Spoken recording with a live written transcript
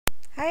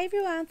Hi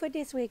everyone, for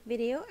this week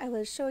video I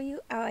will show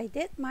you how I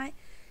did my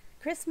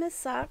Christmas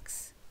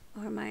socks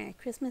or my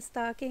Christmas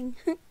stocking.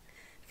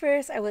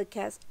 First I will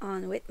cast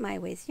on with my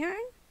waste yarn,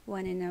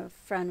 one in the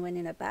front, one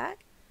in the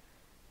back.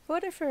 For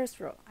the first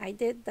row I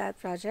did that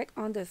project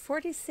on the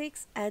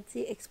 46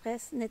 ADDI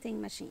Express knitting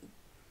machine.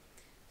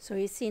 So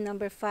you see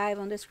number 5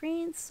 on the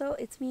screen, so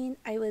it means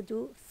I will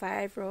do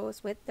 5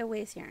 rows with the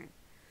waste yarn,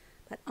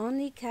 but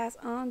only cast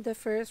on the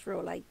first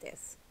row like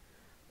this.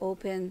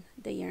 Open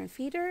the yarn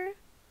feeder,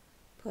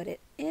 put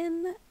it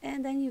in,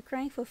 and then you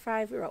crank for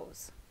 5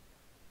 rows.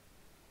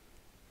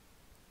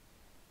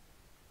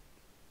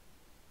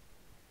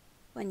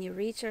 When you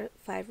reach your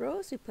 5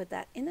 rows, you put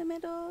that in the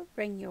middle,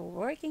 bring your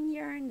working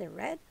yarn, the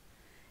red,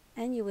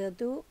 and you will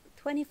do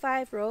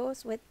 25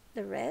 rows with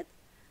the red,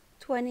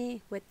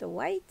 20 with the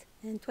white,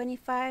 and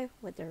 25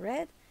 with the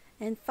red,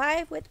 and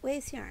 5 with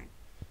waste yarn.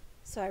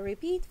 So I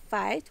repeat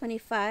 5,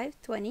 25,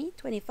 20,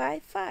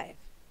 25, 5.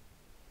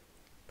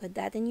 Put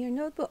that in your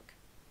notebook.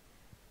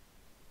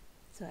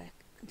 So I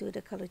do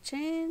the color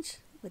change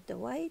with the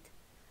white,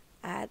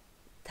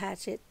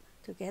 attach it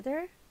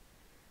together.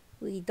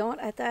 We don't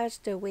attach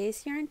the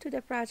waste yarn to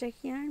the project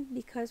yarn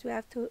because we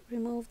have to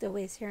remove the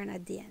waste yarn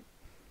at the end.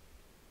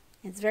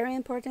 It's very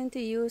important to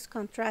use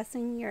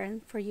contrasting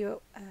yarn for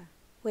your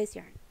waste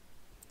yarn.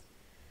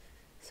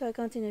 So I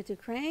continue to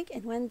crank,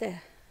 and when the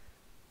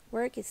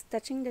work is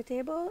touching the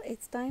table,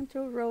 it's time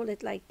to roll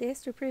it like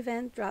this to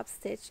prevent drop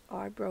stitch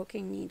or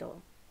broken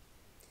needle.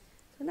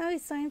 So now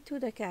it's time to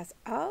the cast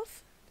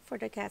off. For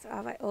the cast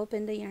off, I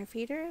open the yarn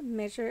feeder,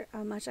 measure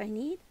how much I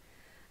need.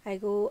 I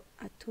go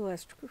to a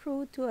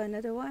screw to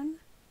another one,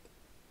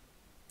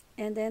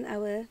 and then I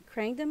will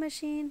crank the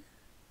machine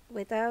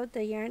without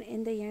the yarn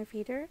in the yarn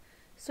feeder,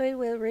 so it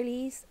will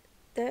release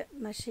the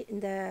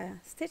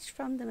stitch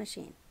from the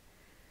machine.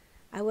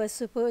 I was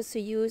supposed to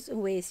use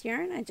waste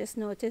yarn. I just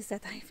noticed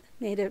that I've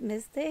made a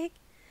mistake,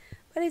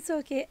 but it's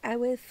okay. I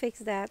will fix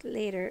that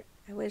later.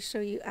 I will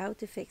show you how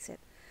to fix it.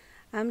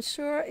 I'm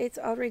sure it's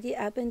already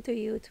happened to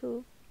you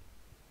too.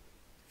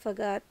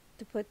 Forgot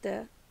to put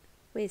the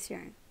waste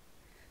yarn.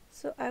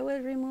 So I will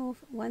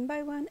remove one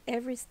by one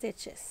every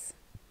stitches.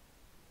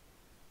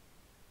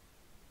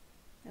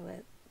 I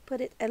will put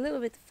it a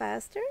little bit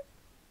faster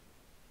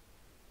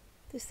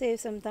to save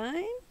some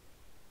time.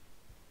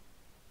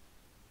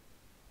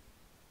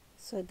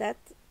 So that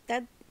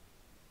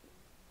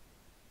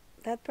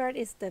part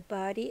is the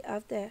body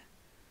of the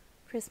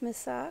Christmas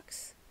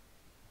socks.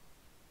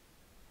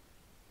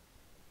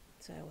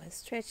 So I will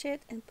stretch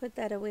it and put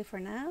that away for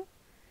now.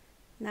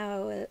 Now I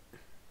will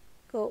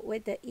go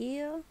with the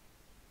heel,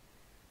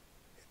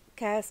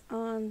 cast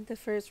on the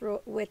first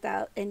row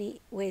without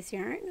any waste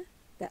yarn.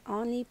 The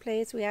only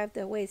place we have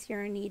the waste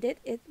yarn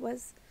needed, it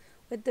was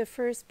with the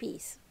first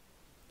piece.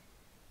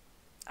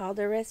 All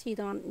the rest you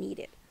don't need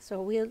it. So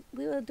we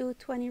will do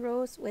 20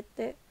 rows with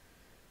the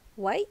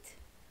white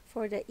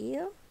for the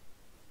heel.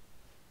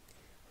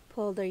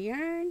 Pull the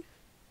yarn,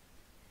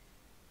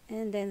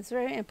 and then it's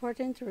very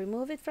important to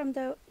remove it from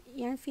the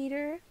yarn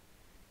feeder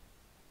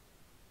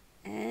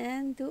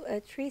and do a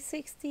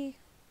 360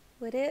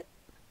 with it.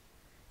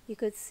 You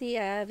could see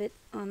I have it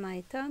on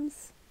my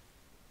thumbs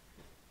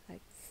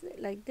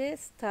like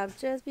this. Stop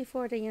just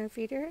before the yarn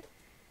feeder,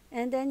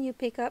 and then you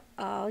pick up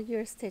all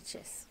your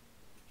stitches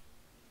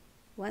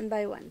one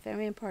by one.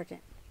 Very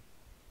important.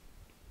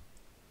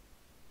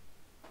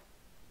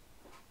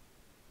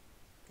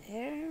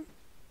 There.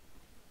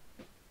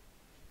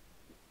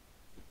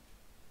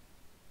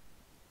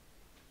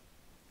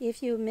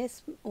 If you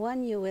miss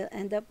one, you will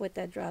end up with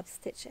a drop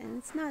stitch, and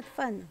it's not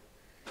fun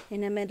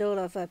in the middle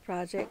of a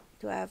project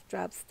to have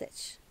drop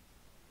stitch.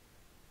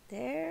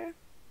 There.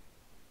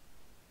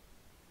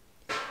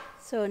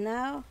 So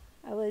now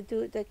I will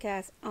do the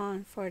cast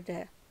on for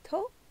the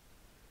toe.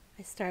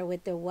 I start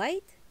with the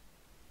white,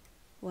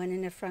 one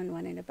in the front,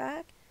 one in the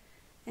back,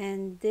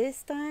 and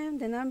this time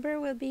the number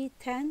will be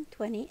 10,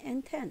 20,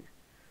 and 10.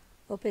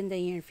 Open the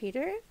yarn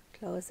feeder,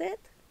 close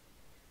it,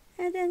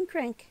 and then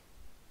crank.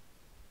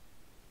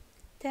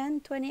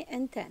 10, 20,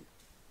 and 10.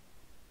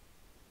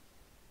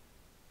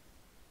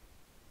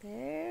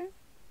 There.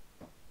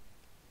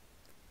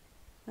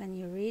 When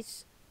you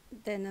reach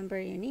the number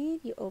you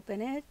need, you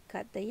open it,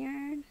 cut the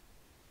yarn,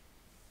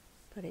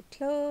 put it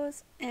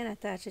close, and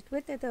attach it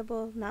with a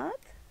double knot.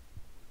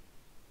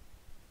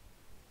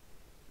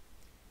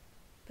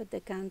 Put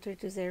the counter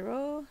to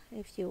 0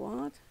 if you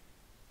want,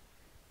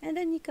 and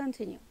then you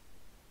continue.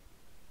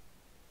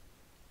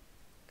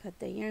 Cut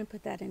the yarn,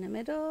 put that in the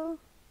middle.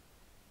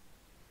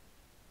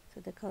 So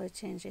the color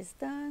change is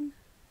done,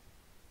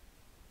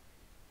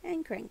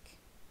 and crank.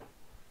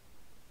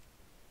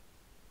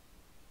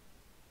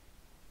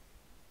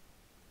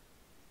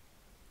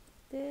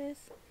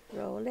 This,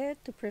 roll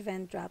it to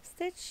prevent drop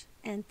stitch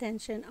and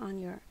tension on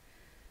your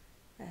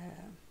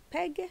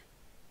peg,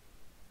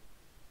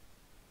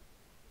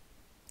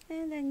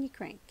 and then you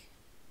crank.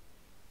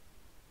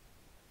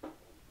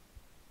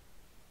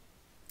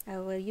 I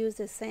will use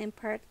the same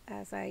part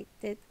as I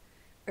did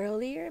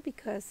earlier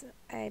because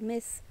I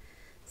missed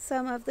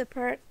some of the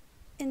part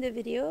in the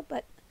video,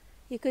 but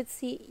you could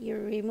see you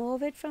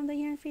remove it from the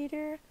yarn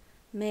feeder,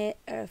 make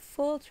a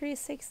full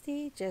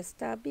 360, just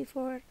stop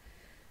before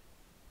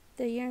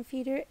the yarn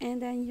feeder,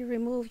 and then you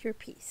remove your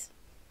piece.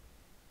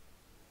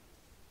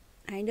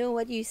 I know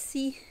what you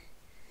see,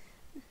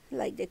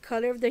 like the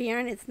color of the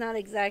yarn, it's not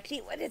exactly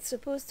what it's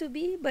supposed to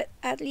be, but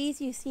at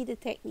least you see the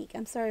technique.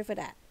 I'm sorry for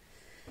that.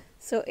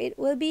 So it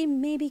will be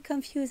maybe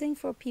confusing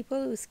for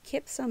people who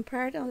skip some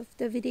part of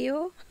the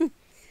video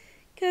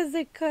because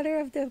the color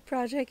of the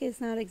project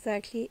is not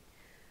exactly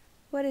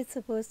what it's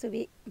supposed to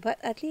be, but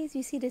at least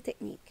you see the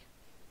technique.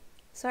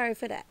 Sorry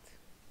for that.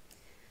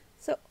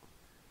 So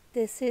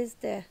this is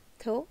the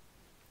toe.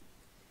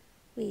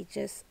 We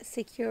just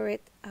secure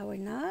it our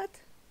knot,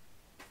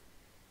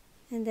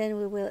 and then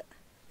we will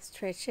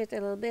stretch it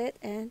a little bit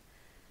and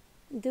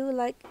do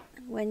like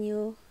when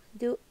you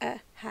do a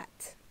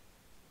hat.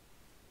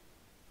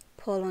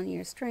 Pull on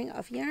your string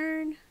of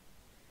yarn,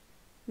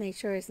 make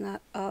sure it's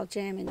not all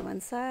jammed in one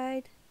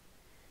side.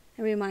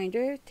 A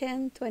reminder,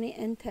 10, 20,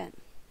 and 10.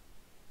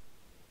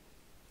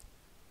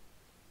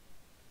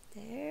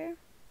 There.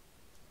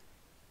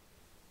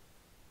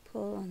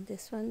 Pull on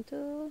this one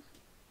too.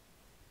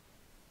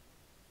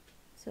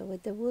 So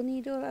with the wool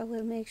needle, I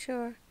will make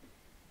sure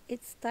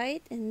it's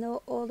tight and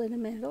no hole in the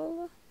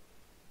middle.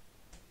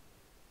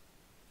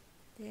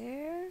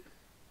 There.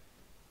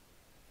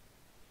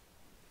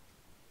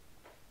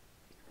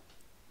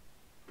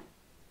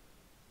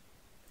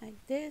 Like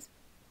this.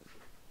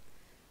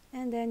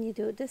 And then you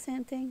do the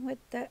same thing with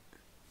the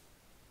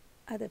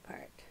other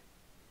part.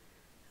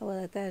 I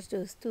will attach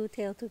those two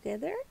tails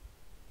together.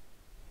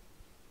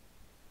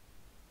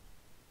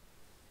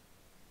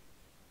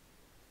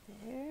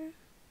 There.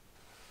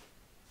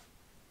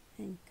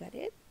 And cut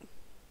it.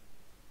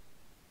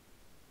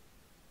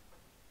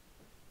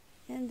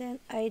 And then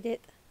hide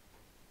it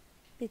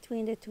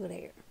between the two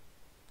layers.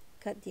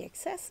 Cut the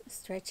excess,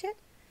 stretch it,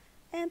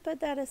 and put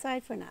that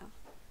aside for now.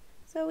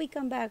 So we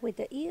come back with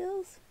the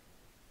eels.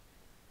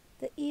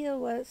 The eel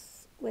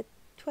was with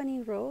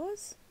 20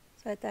 rows.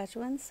 So attach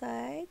one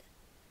side,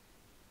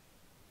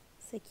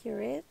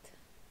 secure it,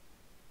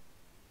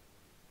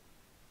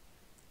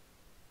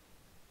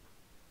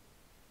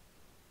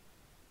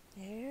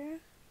 there.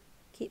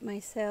 Keep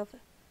myself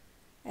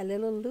a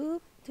little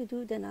loop to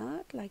do the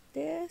knot like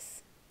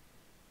this.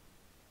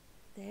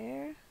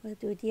 There. We'll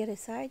do the other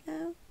side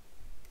now.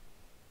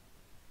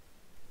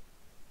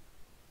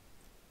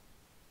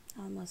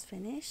 Almost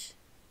finished.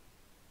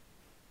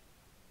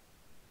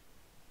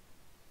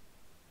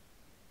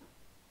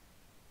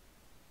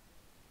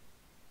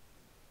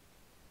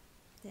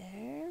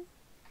 There.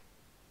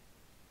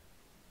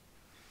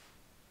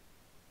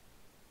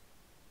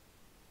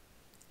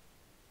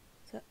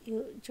 So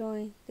you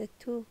join the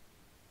two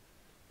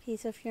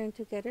pieces of yarn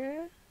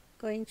together,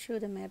 going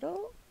through the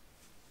middle,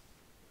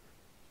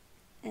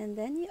 and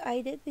then you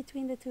hide it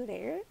between the two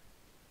layers.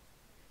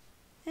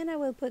 And I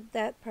will put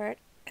that part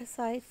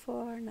aside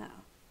for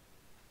now.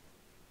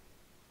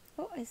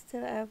 Oh, I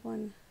still have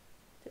one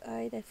to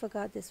hide. I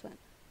forgot this one.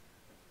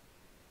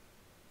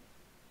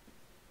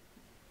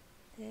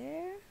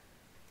 There.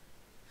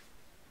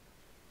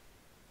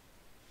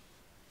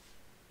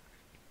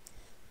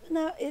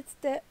 Now it's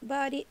the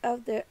body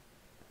of the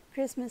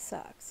Christmas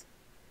socks.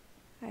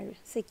 I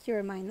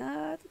secure my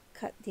knot,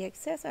 cut the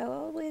excess. I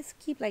always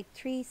keep like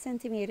 3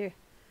 centimeters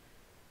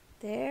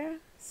there.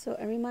 So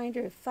a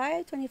reminder,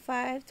 5,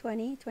 25,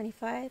 20,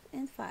 25,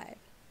 and 5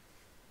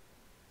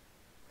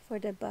 for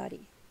the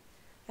body.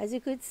 As you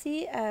could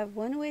see, I have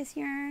one waste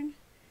yarn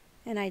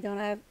and I don't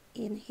have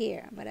in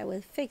here, but I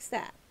will fix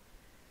that.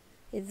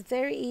 It's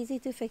very easy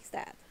to fix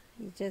that.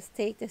 You just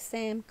take the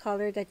same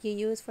color that you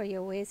use for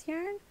your waste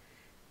yarn,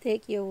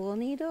 take your wool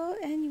needle,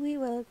 and we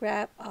will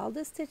grab all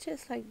the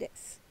stitches like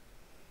this.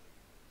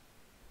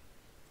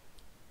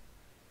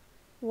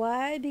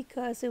 Why?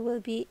 Because it will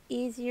be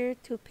easier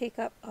to pick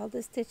up all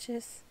the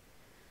stitches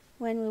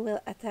when we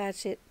will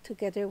attach it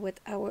together with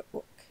our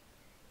hook.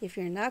 If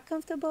you're not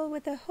comfortable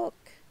with a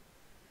hook,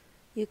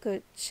 you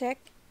could check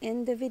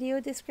in the video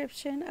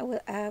description. I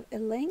will have a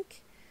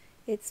link.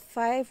 It's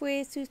 5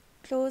 ways to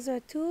close a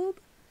tube,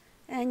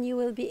 and you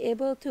will be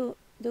able to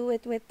do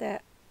it with the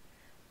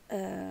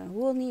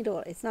wool needle.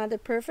 It's not the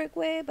perfect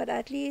way, but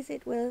at least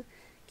it will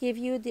give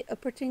you the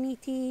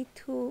opportunity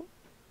to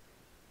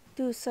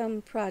do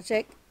some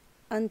project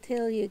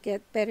until you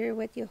get better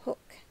with your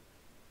hook.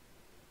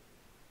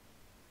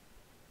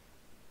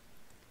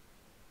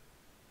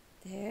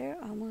 There,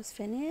 almost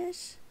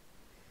finished.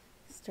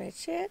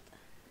 Stretch it.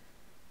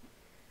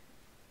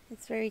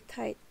 It's very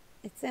tight.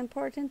 It's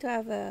important to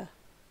have a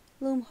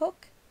loom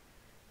hook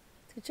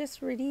to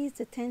just release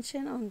the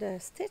tension on the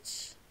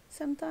stitch.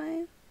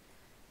 Sometimes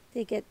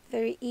they get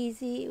very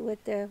easy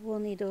with the wool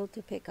needle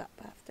to pick up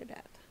after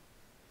that.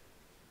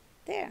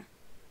 There.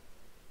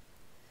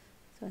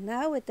 So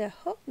now with the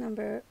hook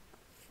number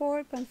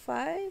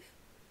 4.5,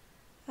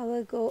 I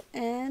will go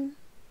and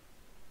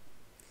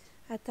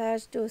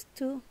attach those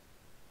two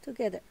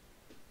together.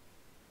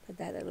 Put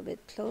that a little bit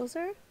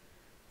closer.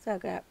 So I'll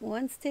grab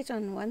one stitch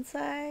on one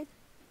side,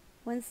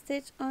 one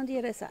stitch on the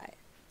other side,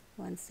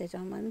 one stitch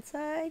on one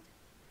side,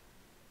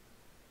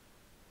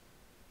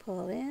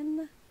 pull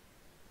in,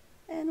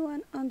 and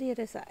one on the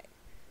other side.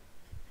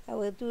 I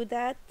will do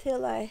that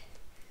till I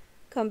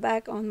come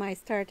back on my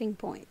starting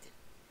point.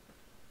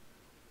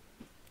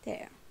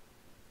 There.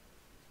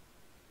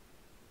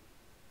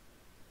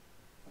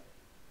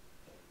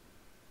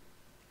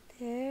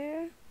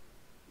 There.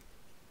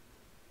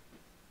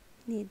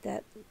 Need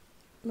that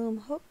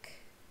loom hook.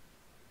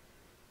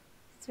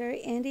 It's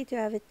very handy to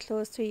have it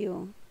close to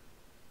you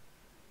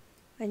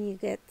when you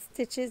get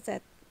stitches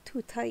that are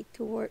too tight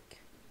to work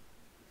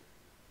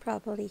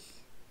properly.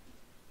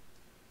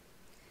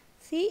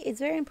 See, it's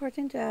very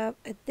important to have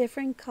a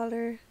different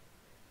color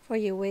for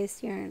your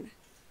waste yarn,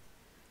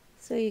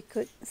 so you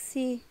could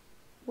see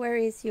where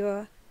is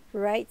your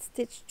right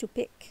stitch to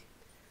pick.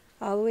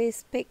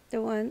 Always pick the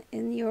one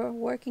in your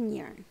working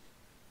yarn.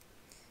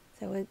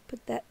 So we'll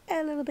put that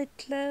a little bit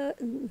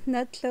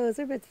not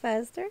closer, but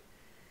faster.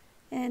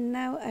 And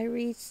now I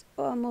reached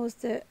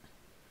almost the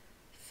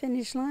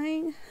finish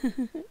line.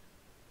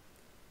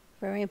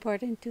 Very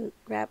important to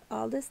grab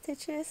all the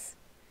stitches,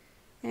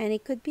 and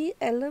it could be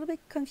a little bit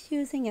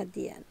confusing at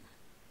the end.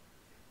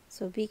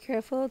 So be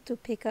careful to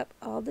pick up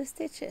all the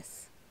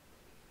stitches.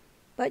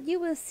 But you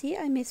will see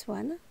I missed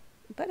one,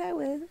 but I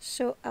will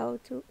show how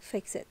to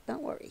fix it,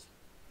 don't worry.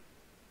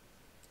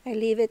 I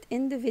leave it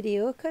in the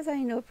video because I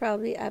know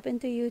probably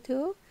happened to you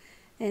too.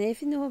 And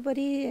if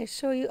nobody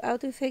show you how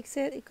to fix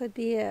it, it could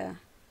be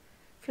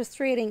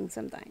frustrating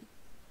sometimes.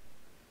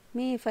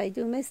 Me, if I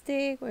do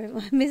mistake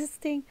or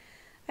missing,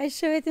 I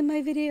show it in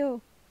my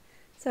video.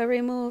 So I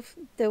remove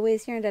the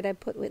waste yarn that I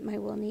put with my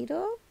wool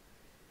needle.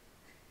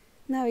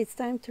 Now it's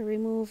time to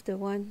remove the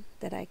one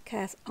that I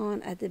cast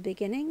on at the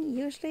beginning.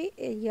 Usually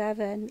you have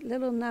a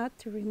little knot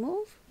to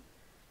remove,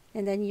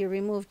 and then you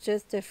remove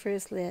just the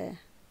first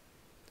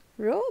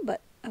row, but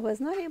I was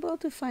not able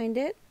to find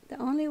it. The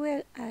only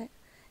way I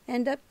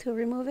end up to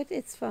remove it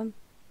is from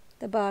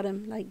the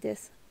bottom like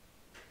this.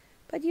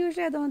 But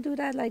usually I don't do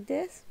that like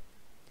this,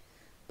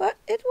 but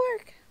it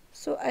worked.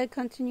 So I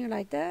continue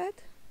like that.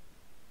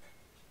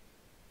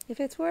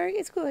 If it's work,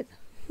 it's good.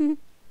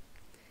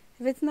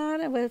 If it's not,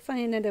 I will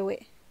find another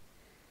way.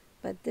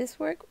 But this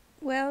worked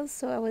well,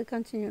 so I will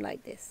continue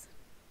like this.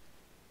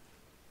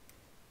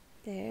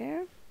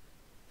 There.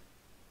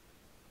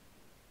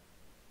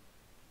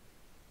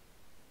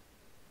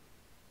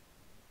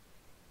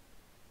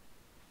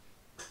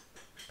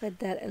 Put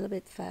that a little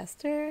bit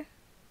faster.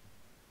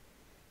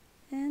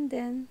 And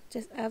then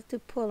just have to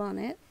pull on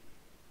it.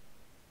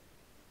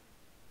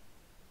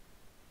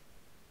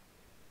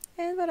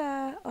 And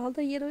voila, all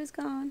the yellow is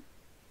gone.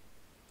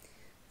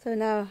 So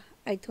now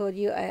I told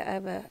you I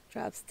have a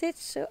drop stitch,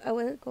 so I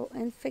will go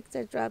and fix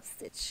the drop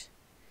stitch.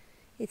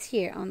 It's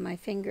here on my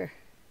finger.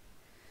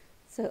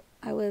 So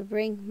I will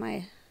bring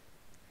my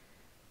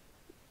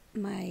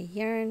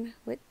yarn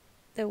with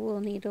the wool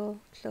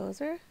needle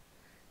closer,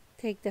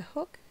 take the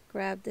hook,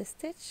 grab the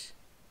stitch.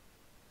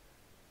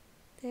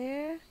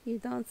 There, you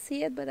don't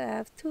see it, but I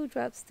have two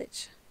drop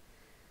stitch.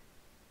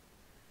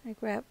 I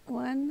grab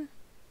one,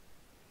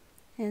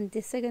 and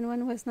the second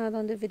one was not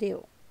on the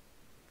video.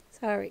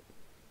 Sorry.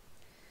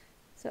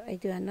 So I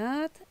do a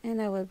knot,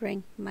 and I will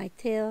bring my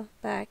tail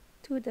back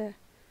to the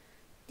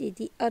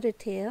other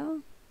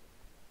tail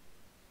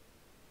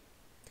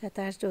to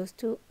attach those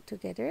two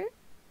together.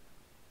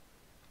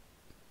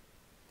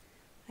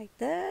 Like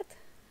that.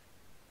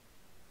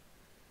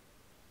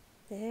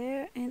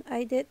 There, and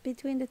I did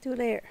between the two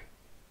layers.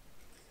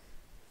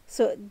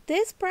 So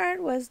this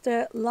part was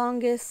the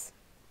longest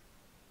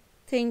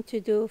thing to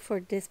do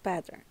for this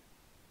pattern.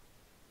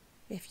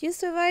 If you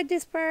survive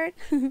this part,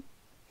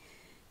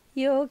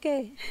 you're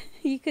okay.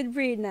 You could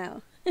breathe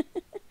now.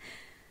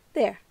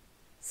 There.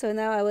 So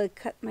now I will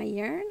cut my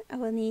yarn. I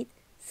will need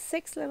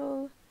 6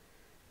 little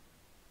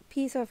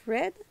pieces of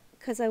red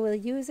because I will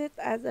use it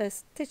as a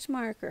stitch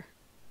marker.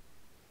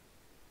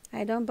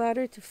 I don't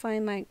bother to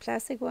find my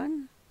classic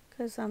one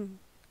because I'm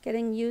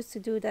getting used to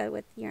do that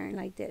with yarn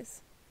like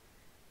this.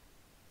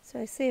 So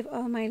I save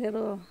all my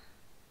little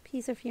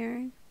piece of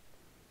yarn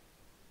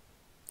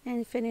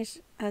and finish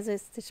as a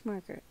stitch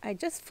marker. I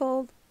just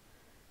fold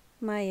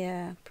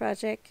my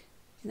project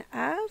in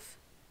half.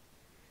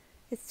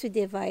 It's to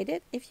divide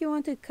it. If you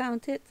want to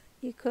count it,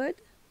 you could,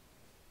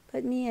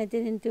 but me, I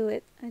didn't do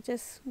it. I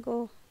just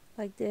go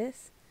like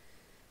this.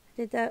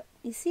 I did that.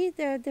 You see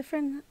there are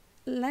different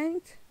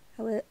lengths.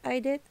 I will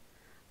hide it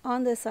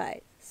on the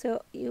side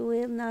so you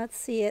will not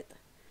see it.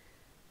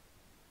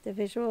 The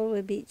visual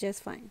will be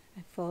just fine.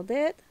 I fold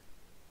it.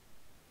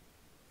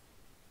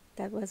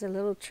 That was a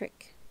little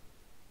trick.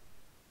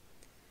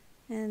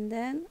 And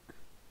then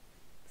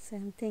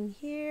same thing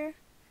here,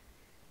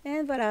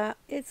 and voila,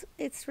 it's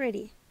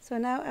ready. So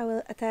now I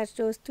will attach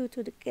those two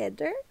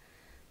together.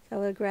 So I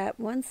will grab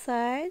one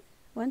side,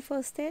 one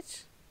full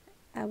stitch.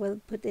 I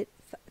will put it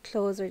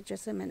closer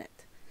just a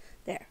minute.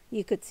 There,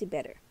 you could see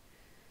better.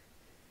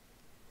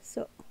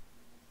 So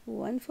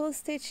one full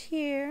stitch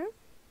here.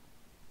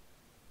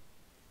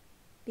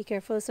 Be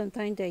careful,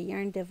 sometimes the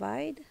yarn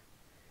divide.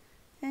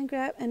 and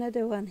grab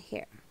another one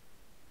here.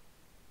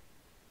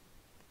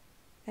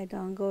 I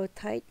don't go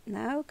tight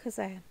now because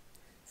I'm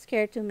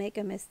scared to make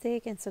a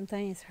mistake, and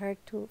sometimes it's hard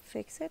to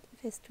fix it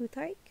if it's too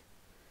tight.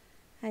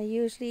 I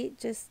usually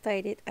just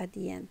tie it at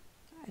the end.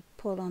 I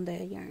pull on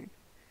the yarn.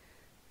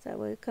 So I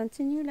will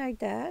continue like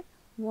that,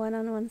 one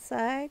on one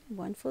side,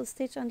 one full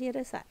stitch on the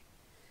other side.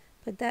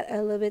 Put that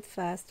a little bit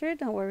faster.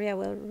 Don't worry, I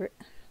will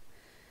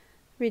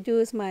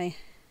reduce my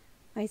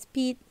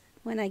speed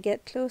when I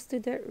get close to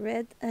the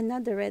red,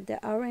 not the red,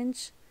 the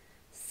orange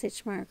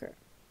stitch marker.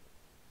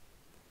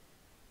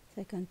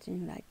 So I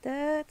continue like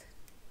that.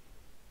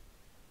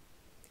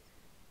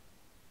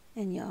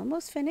 And you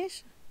almost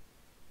finish.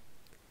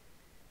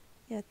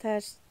 You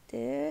attach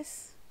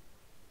this.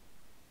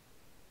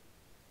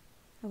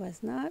 I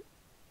was not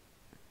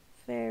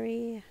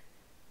very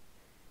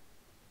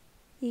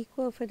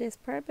equal for this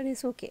part, but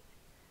it's okay.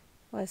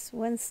 Was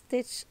one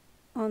stitch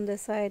on the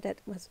side that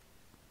was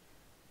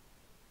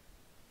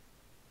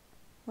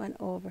one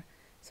over.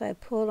 So I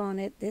pull on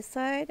it this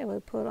side. I will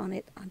pull on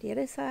it on the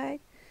other side.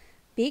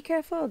 Be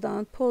careful,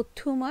 don't pull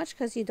too much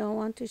because you don't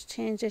want to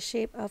change the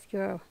shape of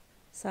your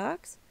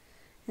socks.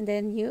 And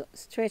then you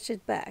stretch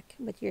it back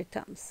with your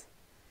thumbs.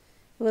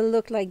 It will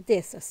look like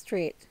this, a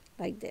straight,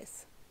 like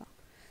this.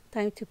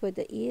 Time to put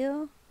the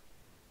heel.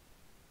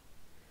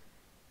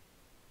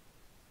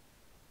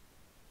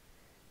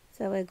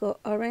 So I go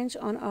orange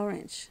on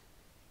orange.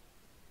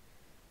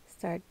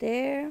 Start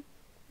there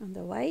on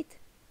the white.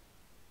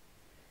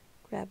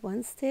 Grab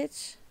one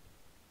stitch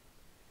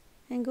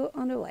and go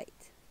on the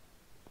white.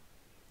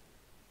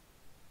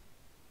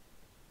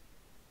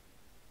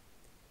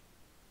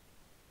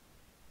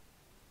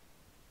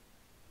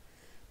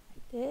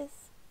 Like this.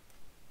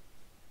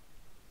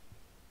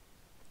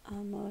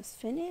 Almost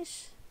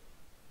finished.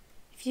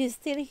 If you're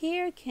still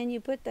here, can you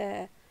put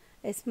a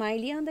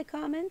smiley on the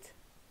comment?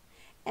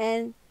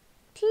 And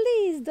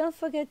please don't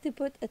forget to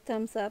put a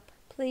thumbs up.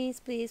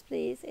 Please, please,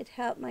 please. It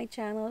helps my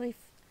channel if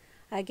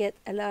I get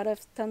a lot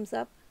of thumbs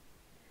up.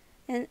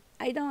 And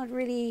I don't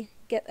really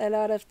get a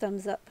lot of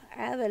thumbs up.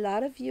 I have a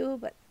lot of views,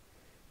 but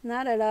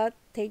not a lot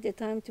take the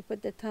time to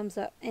put the thumbs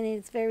up. And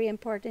it's very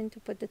important to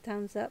put the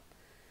thumbs up.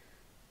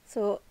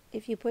 So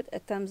if you put a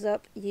thumbs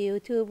up,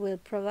 YouTube will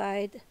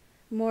provide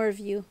more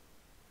view.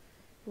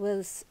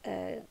 Will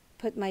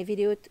put my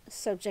video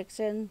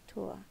suggestion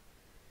to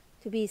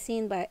be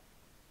seen by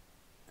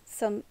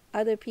some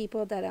other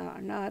people that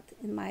are not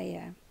in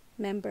my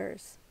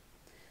members.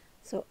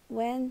 So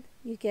when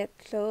you get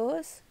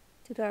close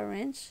to the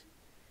orange,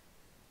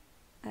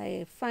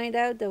 I find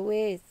out the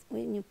way is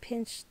when you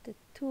pinch the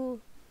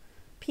two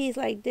pieces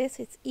like this,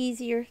 it's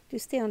easier to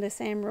stay on the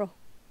same row.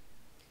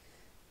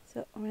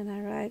 So when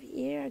I arrive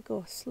here, I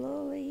go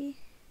slowly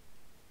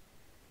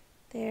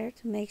there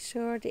to make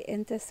sure the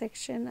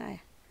intersection,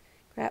 I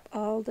grab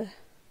all the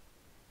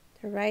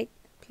right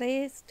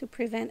place to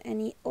prevent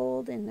any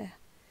hold in the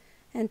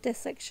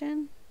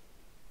intersection.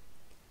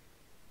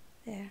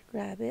 There,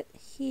 grab it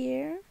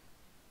here,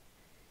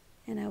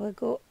 and I will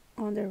go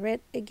on the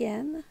red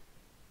again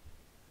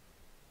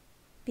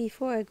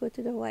before I go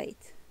to the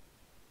white,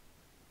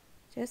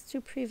 just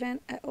to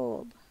prevent a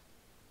hold.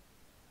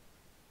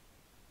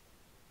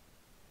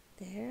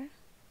 There.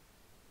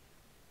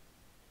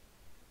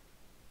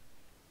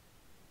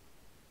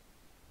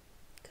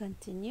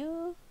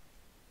 Continue.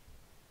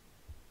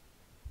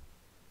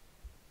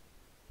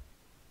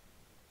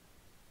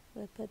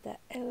 We'll put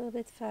that a little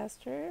bit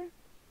faster.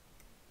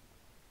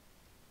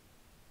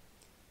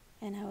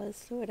 And I will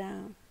slow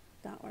down,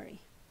 don't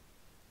worry.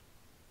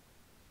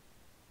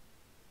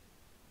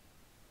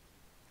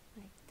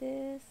 Like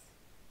this.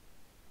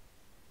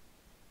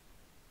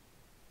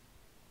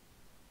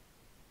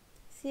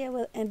 See, I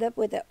will end up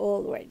with a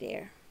hole right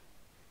there.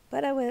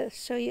 But I will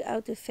show you how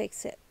to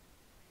fix it.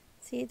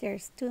 See,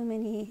 there's too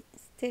many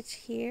stitches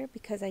here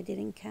because I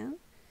didn't count.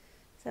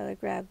 So I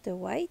grab the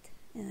white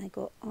and I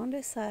go on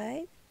the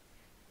side,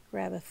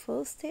 grab a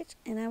full stitch,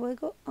 and I will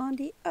go on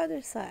the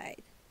other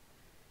side.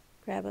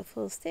 Grab a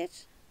full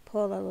stitch,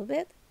 pull a little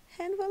bit,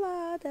 and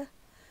voila, the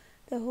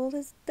hole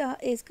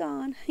is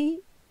gone.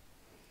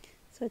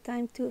 So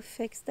time to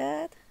fix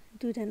that,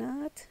 do the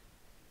knot,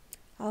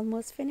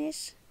 almost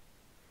finished.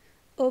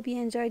 Hope you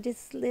enjoyed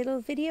this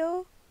little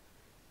video.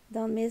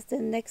 Don't miss the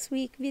next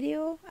week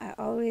video. I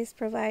always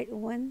provide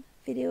one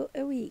video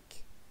a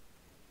week.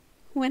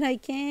 When I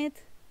can't,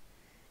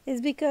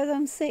 it's because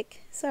I'm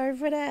sick. Sorry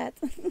for that.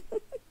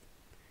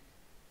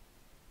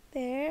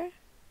 There.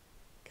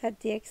 Cut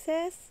the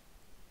excess.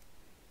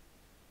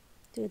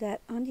 Do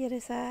that on the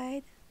other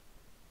side.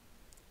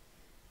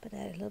 Put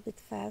that a little bit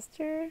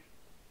faster.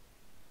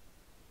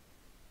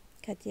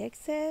 Cut the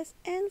excess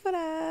and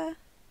voila.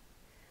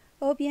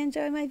 Hope you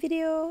enjoyed my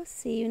video.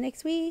 See you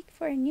next week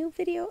for a new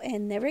video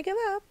and never give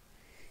up.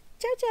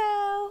 Ciao,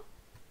 ciao.